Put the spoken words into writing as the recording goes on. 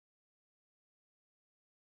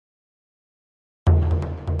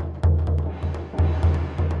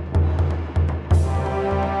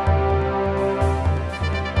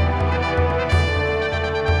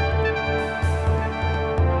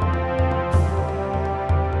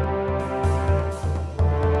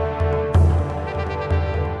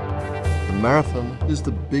marathon is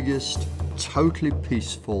the biggest, totally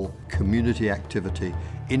peaceful community activity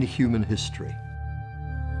in human history.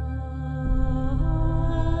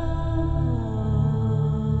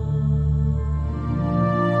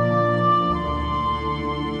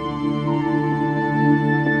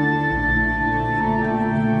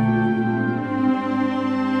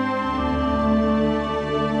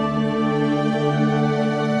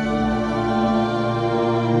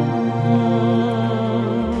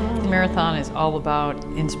 Marathon is all about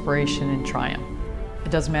inspiration and triumph.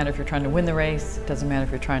 It doesn't matter if you're trying to win the race, it doesn't matter if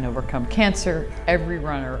you're trying to overcome cancer, every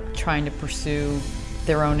runner trying to pursue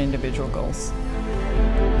their own individual goals.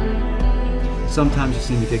 Sometimes you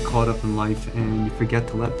seem to get caught up in life and you forget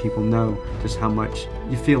to let people know just how much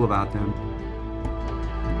you feel about them.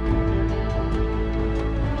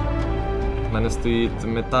 У мене стоїть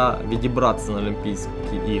мета відібратися на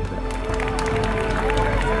Олімпійські ігри.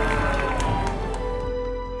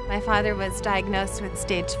 My father was diagnosed with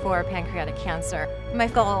stage 4 pancreatic cancer. My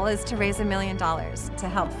goal is to raise $1 million to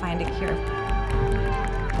help find a cure.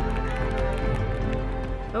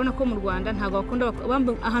 Urabona ko mu Rwanda ntabwo bakunda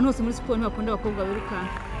ahantu hose muri siporo ntibakunda abakobwa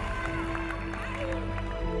birukanka.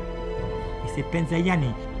 E se pensa agli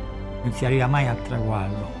anni non si arriva mai al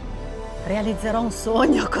traguardo. Realizzerò un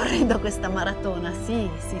sogno correndo questa maratona, sì,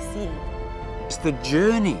 sì, sì. It's the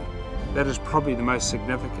journey that is probably the most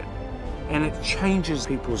significant, and it changes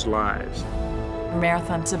people's lives.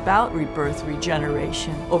 Marathon's about rebirth,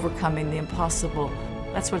 regeneration, overcoming the impossible.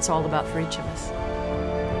 That's what it's all about for each of us.